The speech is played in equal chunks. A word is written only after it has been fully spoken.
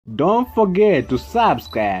Don't forget to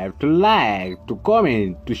subscribe, to like, to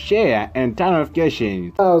comment, to share, and turn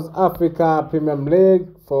notifications. South Africa Premier League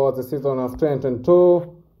for the season of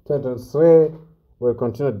 2022-2023 will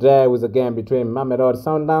continue today with a game between Mamelodi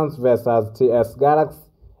Sundowns versus TS Galaxy,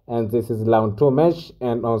 and this is round 2 match.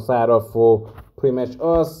 And on side of pre-match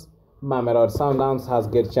odds, Mamelodi Sundowns has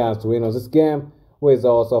good chance to win on this game with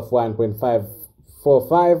odds of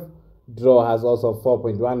 1.545. Draw has also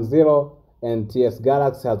 4.10. And TS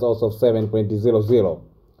Galaxy has also 7.00.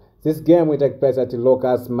 This game will take place at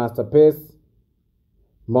Lucas Masterpiece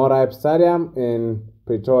Moraip Stadium in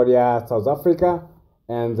Pretoria, South Africa,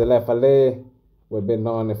 and the referee will be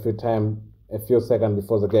known a few seconds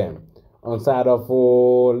before the game. On side of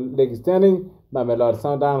league standing, Mamelodi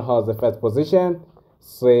Sundowns has the first position,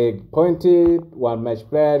 3 pointed, 1 match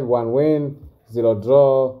played, 1 win, 0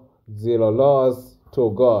 draw, 0 loss, 2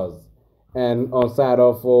 goals. And on side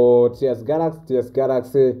of TS Galaxy has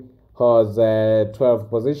 12th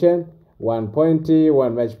position, 1 pointy,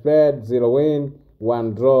 1 match played, 0 win,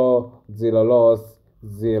 1 draw, 0 loss,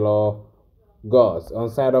 0 goals. On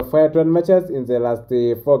side of Fair Trade matches, in the last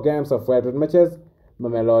 4 games of Fair Trade matches,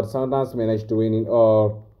 Mamelodi Sundowns managed to win in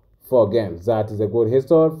all 4 games. That is a good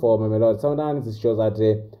history for Mamelodi Sundowns. It shows that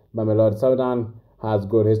Mamelodi Sundowns has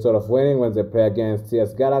good history of winning when they play against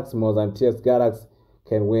TS Galaxy, more than TS Galaxy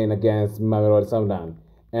can win against Mamelodi Sundowns.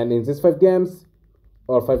 And in these 4 games,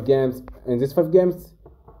 all 4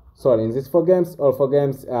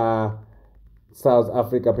 games are South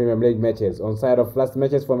Africa Premier League matches. On side of last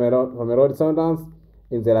matches for Mamelodi Sundowns,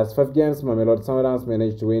 in the last 5 games, Mamelodi Sundowns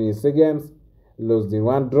managed to win in 6 games, lose in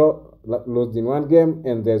 1 game,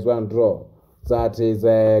 and there's 1 draw. That is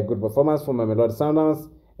a good performance for Mamelodi Sundowns.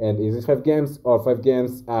 And in these 5 games, all 5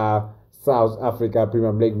 games are South Africa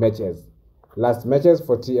Premier League matches. Last matches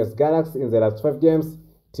for TS Galaxy, in the last 5 games,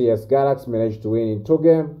 TS Galaxy managed to win in 2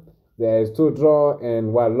 games. There is 2 draw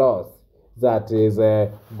and 1 loss. That is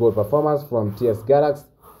a good performance from TS Galaxy.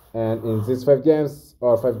 And in these 5 games,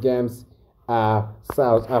 all 5 games are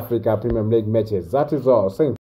South Africa Premier League matches. That is all. Thank you.